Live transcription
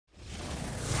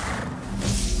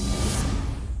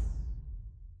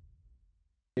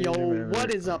Yo,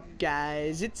 what is up,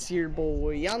 guys? It's your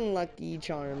boy Unlucky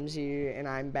Charms here, and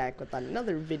I'm back with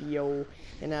another video.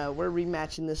 And we're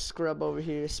rematching this scrub over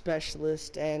here,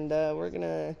 Specialist, and we're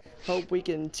gonna hope we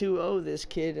can 2-0 this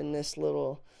kid in this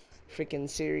little freaking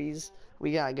series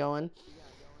we got going.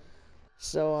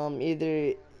 So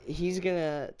either he's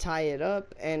gonna tie it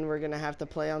up, and we're gonna have to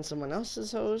play on someone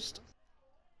else's host,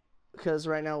 because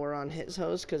right now we're on his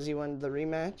host because he won the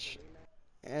rematch.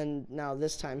 And now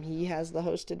this time he has the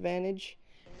host advantage,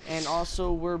 and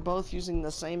also we're both using the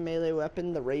same melee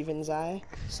weapon, the Raven's Eye,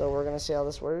 so we're gonna see how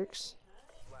this works.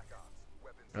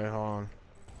 Hey, hold on,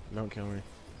 don't kill me.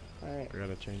 Alright. I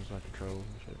gotta change my controls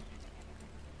and shit.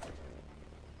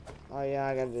 Oh yeah,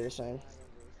 I gotta do the same.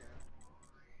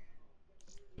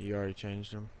 You already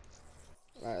changed them?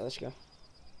 Alright, let's go.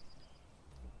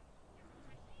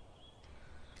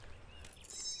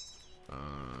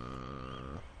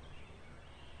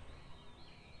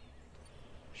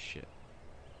 Shit.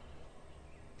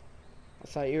 I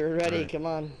thought you were ready. Right. Come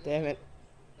on, damn it.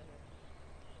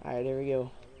 Alright, here we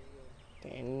go.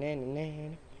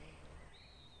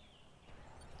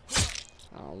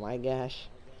 Oh my gosh.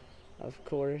 Of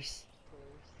course.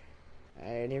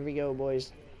 Alright, here we go,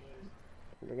 boys.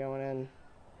 We're going in.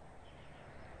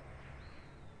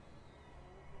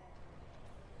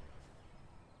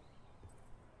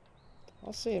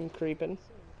 I'll see him creeping.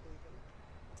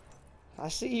 I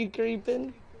see you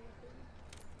creeping.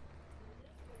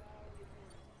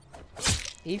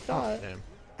 He thought. Oh,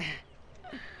 damn.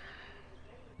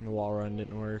 The wall run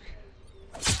didn't work.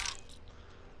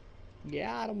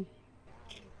 Got him.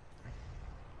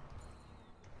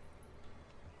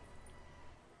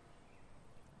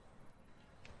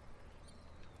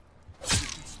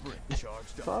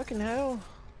 Fucking hell.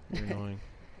 You're annoying.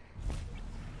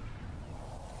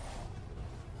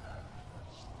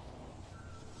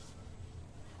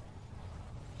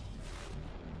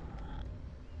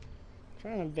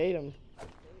 Trying to bait him.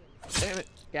 Damn it.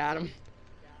 Got him.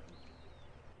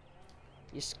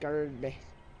 You scared me.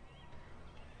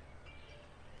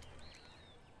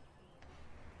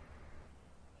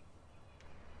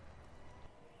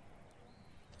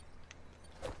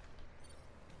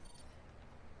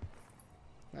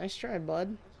 Nice try,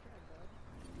 bud.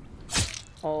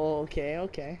 Oh, okay,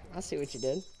 okay. I see what you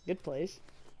did. Good plays.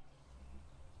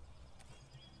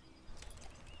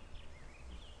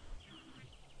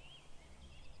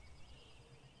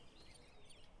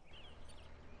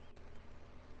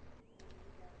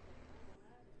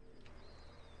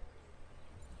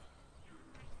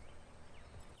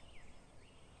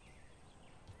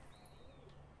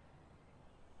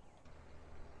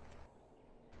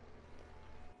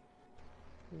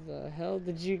 The hell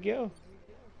did you go?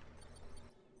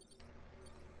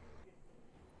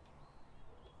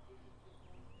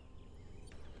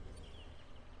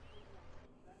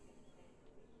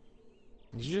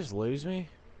 Did you just lose me?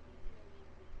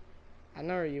 I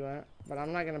know where you went, but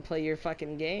I'm not gonna play your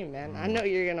fucking game, man. I know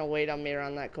you're gonna wait on me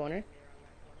around that corner.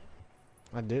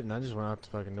 I didn't. I just went out the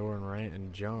fucking door and ran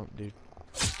and jumped, dude.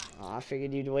 Oh, I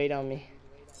figured you'd wait on me.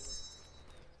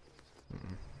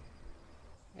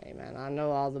 Hey, man, I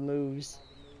know all the moves.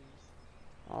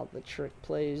 All the trick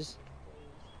plays.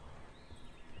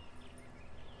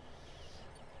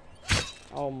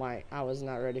 Oh my, I was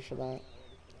not ready for that.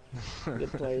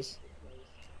 Good plays.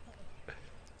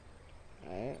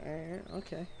 Alright,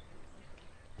 okay.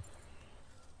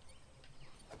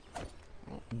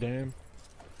 Damn.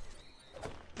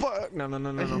 Fuck! No, no,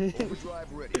 no, no, no.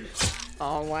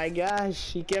 Oh my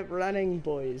gosh, he kept running,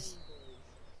 boys.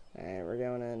 Alright, we're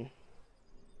going in.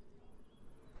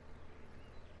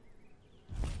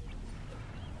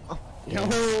 Oh,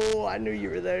 no, I knew you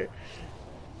were there.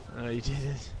 No, you did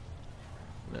it.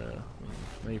 No.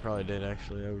 No, you probably did,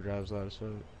 actually. Overdrive's loud as fuck.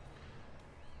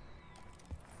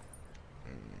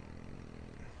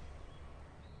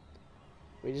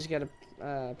 We just gotta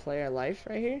play our life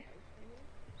right here.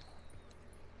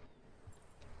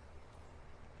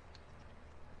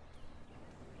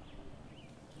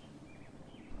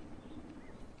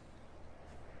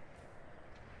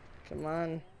 Come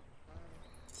on.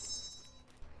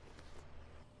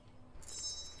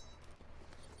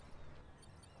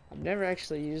 I've never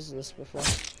actually used this before.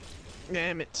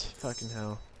 Damn it. Fucking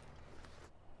hell.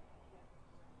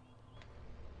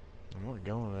 I'm not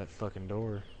going to that fucking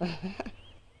door.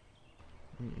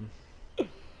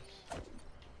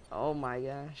 Oh my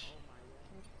gosh.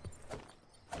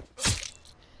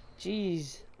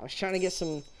 Jeez. I was trying to get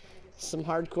some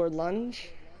hardcore lunge.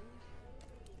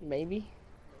 Maybe.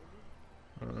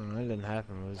 That didn't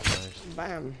happen with those guys.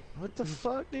 Bam. What the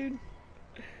fuck, dude?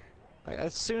 Like,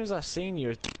 as soon as I seen you,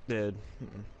 you're dead.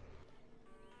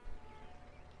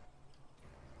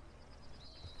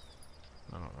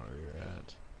 I don't know where you're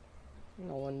at.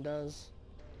 No one does.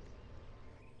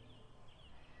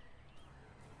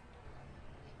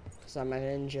 Cause I'm a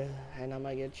ninja, and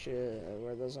I'ma get you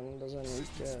where doesn't reach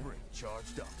you.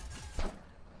 Charged up. I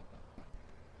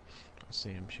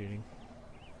see him shooting.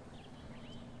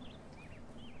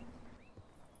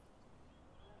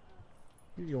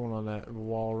 You're going on that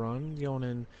wall run, going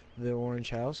in the orange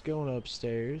house, going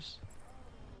upstairs.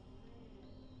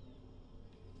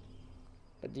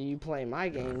 But do you play my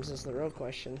games is the real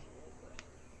question.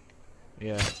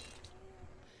 Yeah,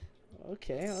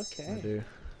 Okay, okay. I do.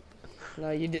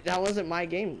 No, you did. That wasn't my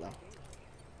game though.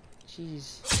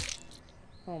 Jeez.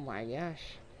 Oh my gosh.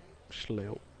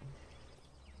 Slip.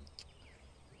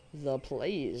 The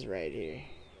play is right here.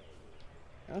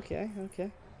 Okay,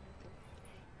 okay.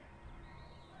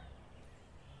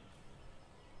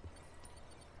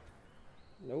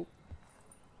 Nope.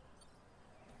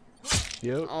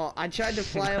 Yep. Oh, I tried to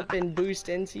fly up and boost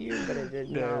into you, but it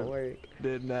did not work.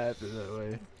 Didn't happen that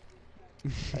way.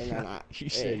 And then You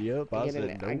said yep, I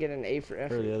said nope. I get an A for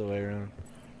effort. Or the other way around.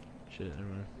 Shit, never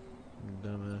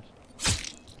mind.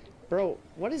 Dumbass. Bro,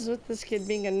 what is with this kid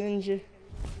being a ninja?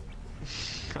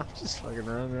 I'm just fucking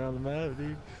running around the map,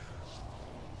 dude.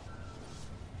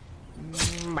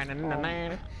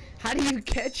 How do you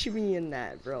catch me in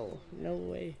that, bro? No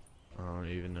way. I don't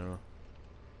even know.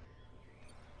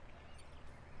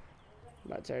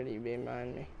 About to already be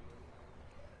behind me.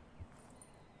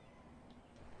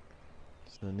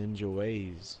 It's the ninja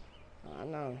ways. I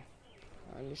know.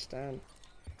 I understand.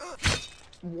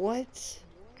 What?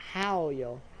 How,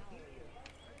 yo?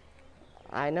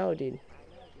 I know, dude.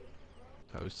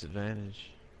 Post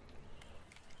advantage.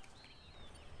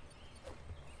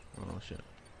 Oh shit.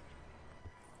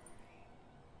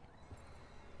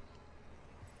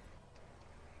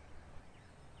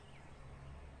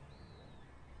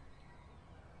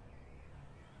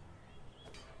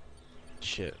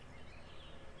 Shit.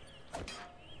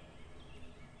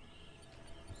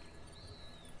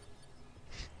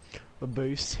 The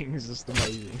boosting is just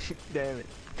amazing. Damn it.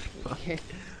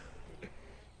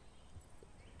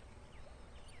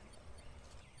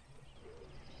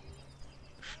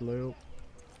 Slow.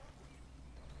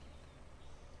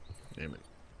 Damn it.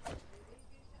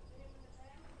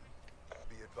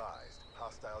 Be advised,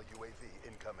 hostile UAV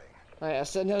incoming. Alright, I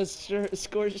said no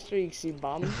score streaks, you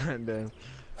bum. Damn.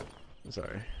 I'm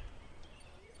sorry.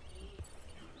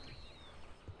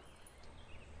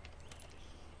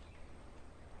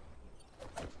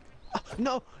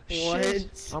 No! What?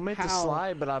 Shit! I meant to How?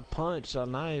 slide, but I punched, I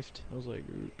knifed. I was like,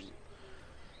 oops.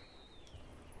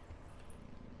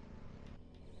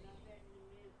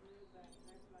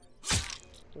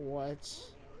 What?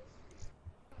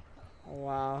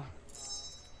 Wow.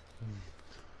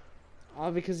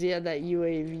 All because he had that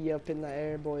UAV up in the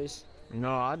air, boys.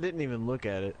 No, I didn't even look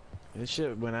at it. This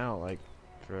shit went out like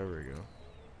forever ago.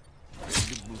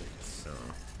 No.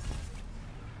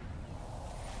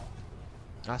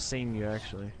 I seen you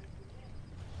actually.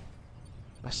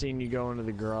 I seen you go into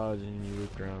the garage and you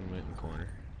looked around and went in the corner.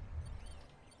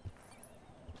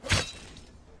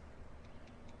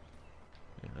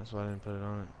 Yeah, that's why I didn't put it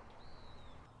on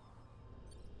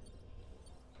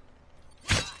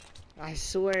it. I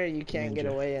swear you can't get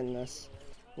Ninja. away in this.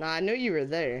 Nah, I knew you were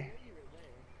there.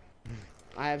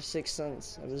 I have sixth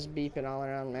sense. I was beeping all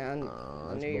around, man.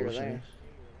 I That's knew you were bullshit. there.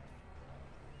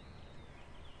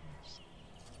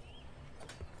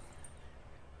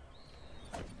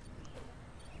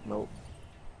 Nope.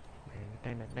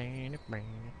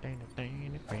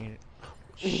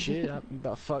 Shit, you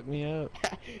about fucked me up.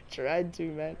 Tried to,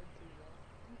 man.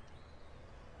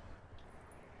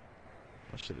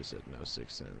 I should have said no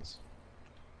 6 cents.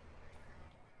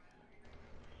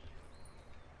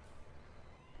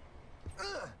 I'm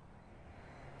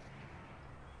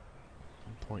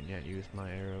pointing at you with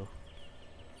my arrow.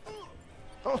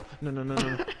 Oh! No, no, no,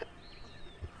 no.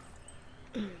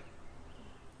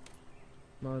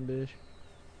 Come on, bitch.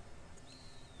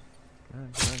 Come on,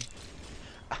 come on.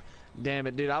 Ah, damn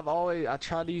it, dude. I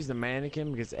tried to use the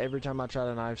mannequin because every time I try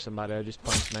to knife somebody, I just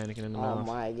punch the mannequin in the Oh mouth.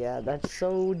 my god, that's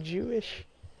so Jewish.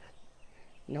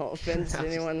 No offense to That's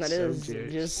anyone that so is.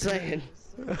 Jewish. Just saying.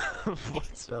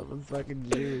 What's up with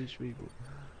fucking Jewish people?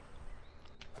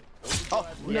 Oh,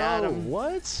 Yeah, no! Adam.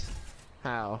 What?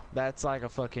 How? That's like a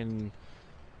fucking...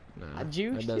 No, I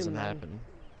juked that you, doesn't man. happen.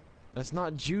 That's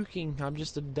not juking. I'm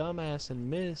just a dumbass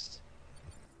and missed.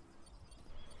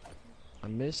 I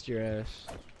missed your ass.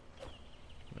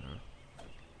 No.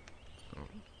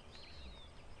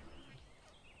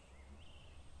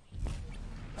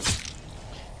 Oh.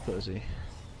 Pussy.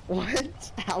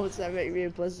 What? How does that make me a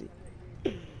pussy?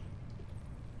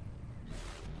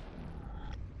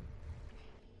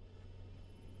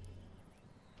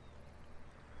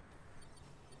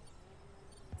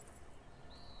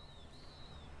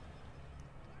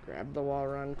 Grab the wall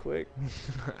run quick.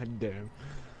 Damn.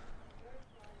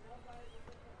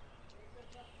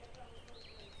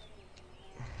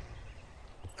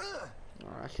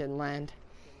 Oh, I couldn't land.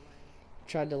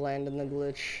 Tried to land in the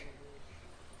glitch,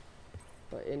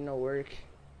 but it no work.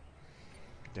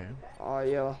 Damn. Oh,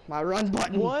 yo, my run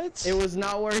button. What? It was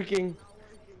not working.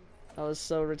 I was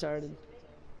so retarded.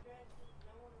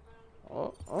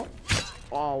 Oh, oh.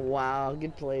 Oh, wow.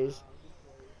 Good plays.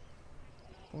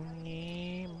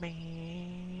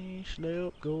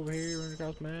 Slip, go over here, run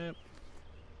across the map.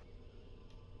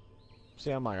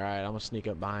 See, I'm like, alright, I'm gonna sneak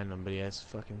up behind him, but he has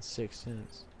fucking 6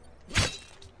 cents.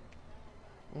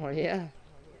 Oh, yeah.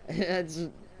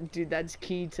 Dude, that's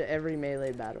key to every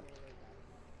melee battle.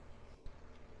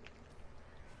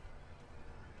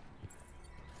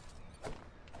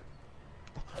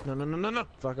 No, no, no, no, no!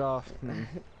 Fuck off.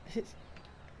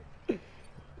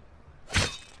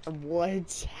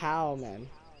 What? How, man?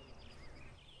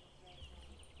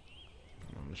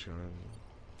 I'm just gonna...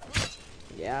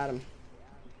 Got him.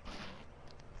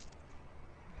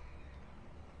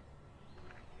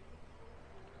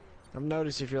 I've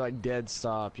noticed if you're like dead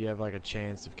stop, you have like a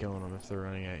chance of killing them if they're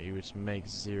running at you, which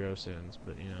makes 0 sense,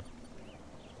 but you know.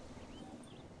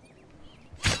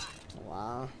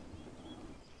 Wow.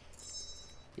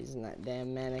 Using that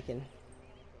damn mannequin.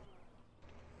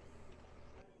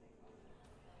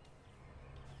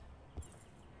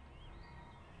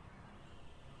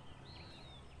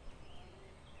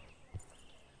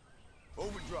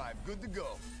 Overdrive, good to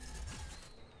go.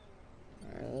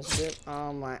 Alright, let's do it.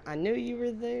 Oh my, I knew you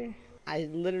were there. I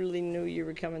literally knew you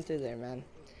were coming through there, man.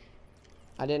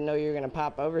 I didn't know you were gonna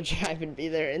pop overdrive and be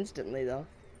there instantly, though.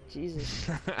 Jesus.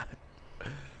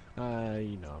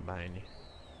 You know I'm behind you.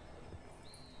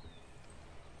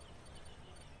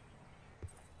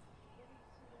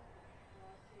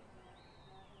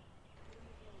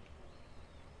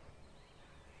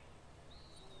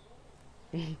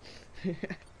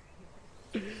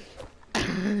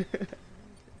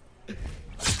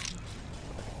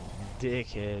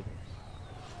 Dickhead.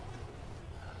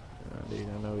 Oh, dude,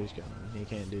 I know he's coming. He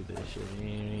can't do this shit.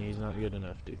 He's not good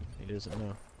enough, dude. He doesn't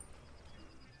know.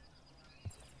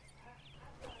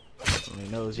 Oh, he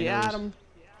knows. He Got knows. him.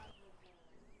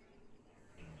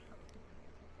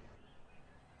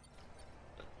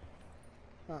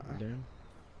 Damn.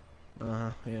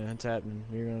 Yeah, it's happening.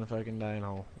 You're gonna fucking die in a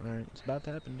hole. Alright, it's about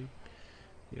to happen, dude.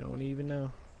 You don't even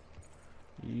know.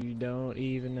 You don't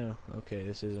even know. Okay,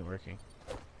 this isn't working.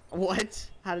 What?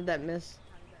 How did that miss?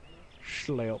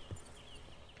 Schlep.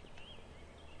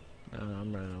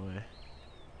 I'm running away.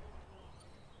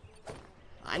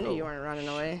 I knew you weren't running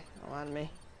away. Don't lie to me.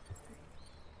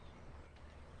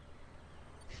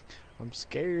 I'm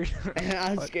scared.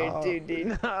 I'm scared too, dude.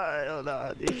 No, hell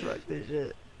no, dude, fuck this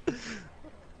shit.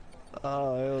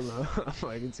 Oh, hell no. I'm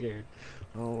fucking scared.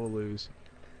 Oh, we'll lose.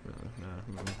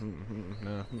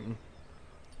 No.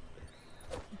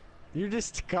 You're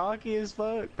just cocky as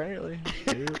fuck, apparently.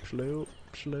 Sloop.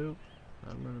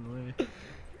 I'm running away.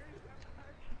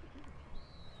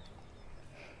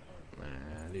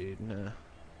 Nah, dude, nah.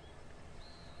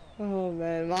 Oh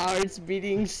man, my heart's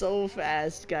beating so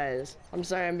fast, guys. I'm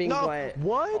sorry, I'm being quiet.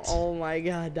 What? Oh my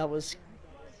god, that was...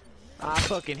 I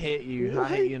fucking hit you. I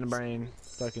What? hit you in the brain.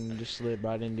 Fucking just slid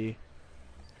right into you.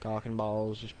 Cock and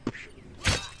balls, just...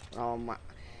 Oh my...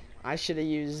 I should have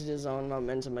used his own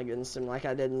momentum against him like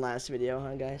I did in last video,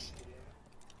 huh guys?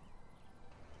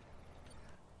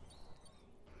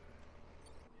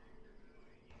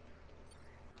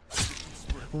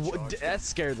 What? That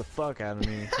scared the fuck out of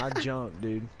me. I jumped,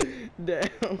 dude. Damn.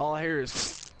 All I hear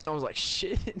is... I was like,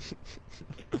 shit.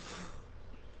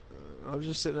 I was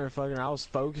just sitting there fucking... I was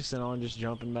focusing on just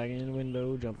jumping back in the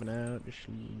window, jumping out, just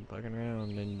fucking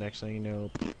around. And then next thing you know,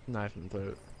 knife in the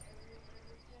throat.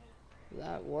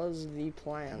 That was the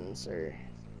plan, sir.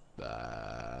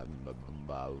 Oh,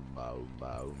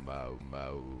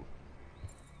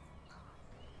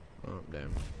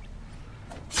 damn.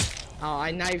 Oh,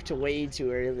 I knifed way too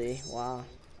early. Wow.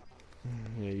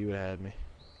 Yeah, you had me.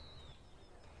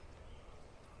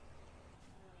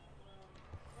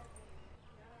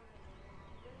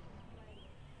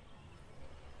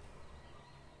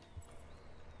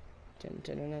 Dun,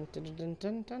 dun, dun, dun, dun,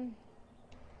 dun, dun.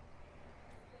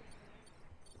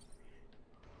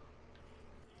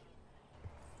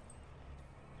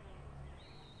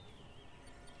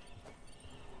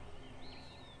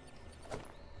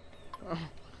 Oh,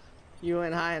 you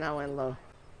went high and I went low.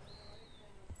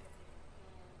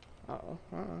 Uh-oh.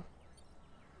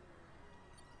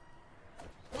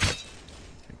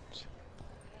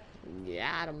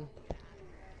 Got him.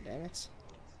 Damn it.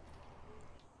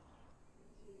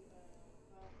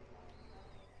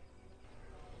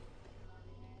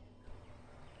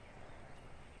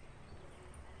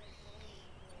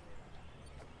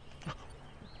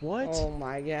 What? Oh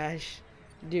my gosh.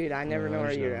 Dude, I never No, know where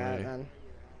there's no you're at, way. man.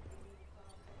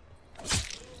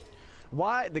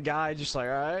 Why the guy just like,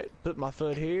 alright, put my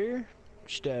foot here,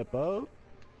 step up,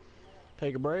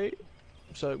 take a break,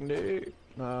 suck my dick.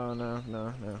 No.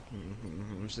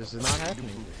 This is not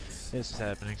happening. This is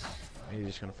happening. He's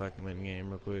just gonna fucking win the game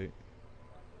real quick.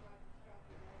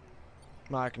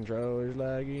 My controller's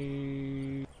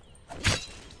laggy.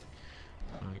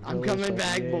 I'm coming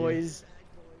back, boys.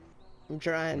 I'm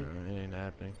trying. No, it ain't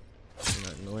happening. I'm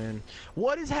not gonna win.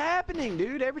 What is happening,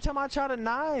 dude? Every time I try to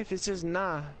knife, it says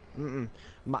nah.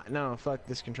 No, fuck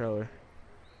this controller.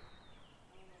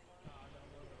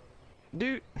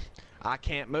 Dude, I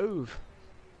can't move.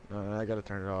 I gotta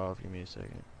turn it off. Give me a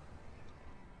second.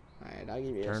 Alright, I'll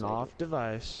give you a Turn second. off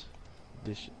device.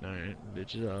 Alright,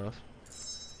 ditch it off.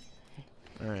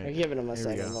 Alright. We're giving him a here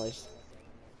we second, go. boys.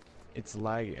 It's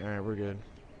laggy. Alright, we're good.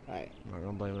 Alright. I'm not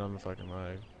gonna blame it on the fucking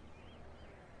lag.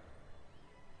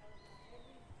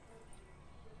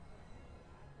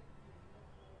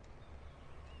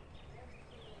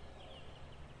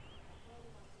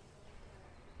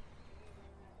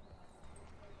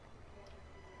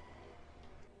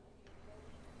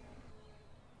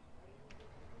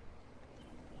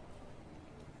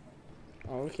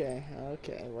 Okay,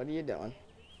 what are you doing?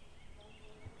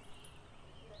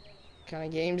 What kind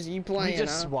of games are you playing, We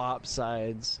just huh? swap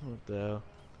sides. What the hell?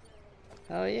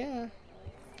 Oh yeah.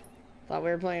 Thought we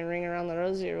were playing Ring Around the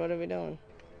Rosie, or what are we doing?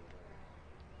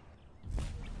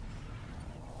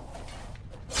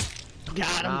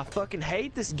 Got him. I fucking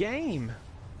hate this game.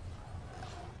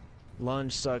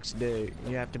 Lunge sucks dick.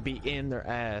 You have to be in their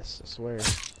ass, I swear.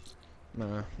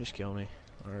 Nah, just kill me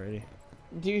already.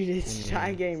 Dude, it's Yeah.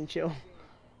 tie game, chill.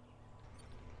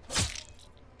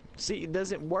 See, it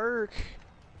doesn't work.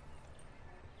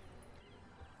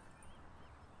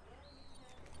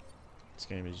 This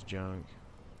game is junk.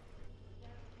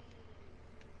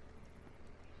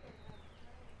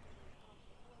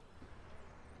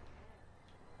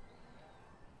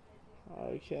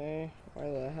 Okay,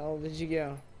 where the hell did you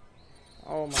go?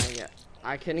 Oh my god.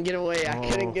 I couldn't get away, I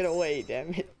couldn't get away,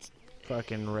 damn it.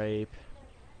 Fucking rape.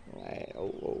 Right.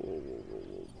 Oh.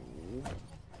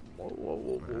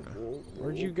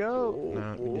 Where'd you go?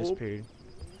 No, you disappeared.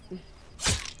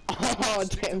 Oh,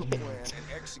 damn it. Plan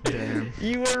and execute. Damn.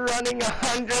 You were running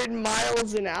 100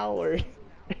 miles an hour.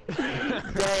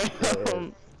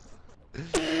 Damn.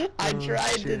 I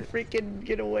tried to freaking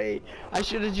get away. I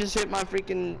should have just hit my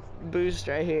freaking boost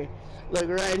right here. Look,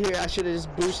 right here, I should have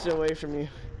just boosted away from you.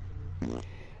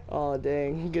 Oh,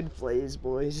 dang. Good plays,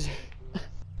 boys.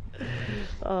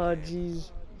 Oh,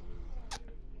 jeez.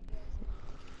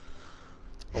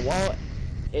 Well,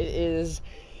 it is...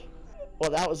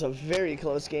 Well, that was a very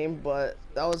close game, but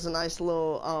that was a nice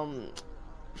little,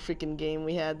 freaking game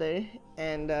we had there.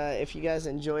 And, if you guys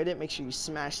enjoyed it, make sure you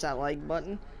smash that like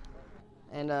button.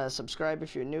 And, subscribe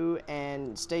if you're new.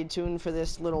 And stay tuned for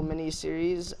this little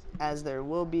mini-series, as there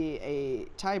will be a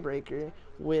tiebreaker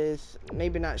with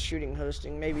maybe not shooting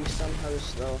hosting, maybe some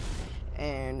hosts, though.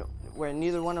 And where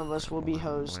neither one of us will be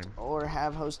host or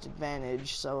have host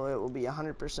advantage, so it will be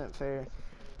 100% fair.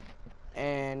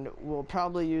 And we'll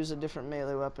probably use a different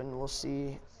melee weapon. We'll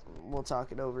see. We'll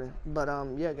talk it over. But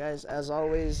yeah, guys, as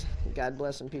always, God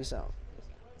bless and peace out.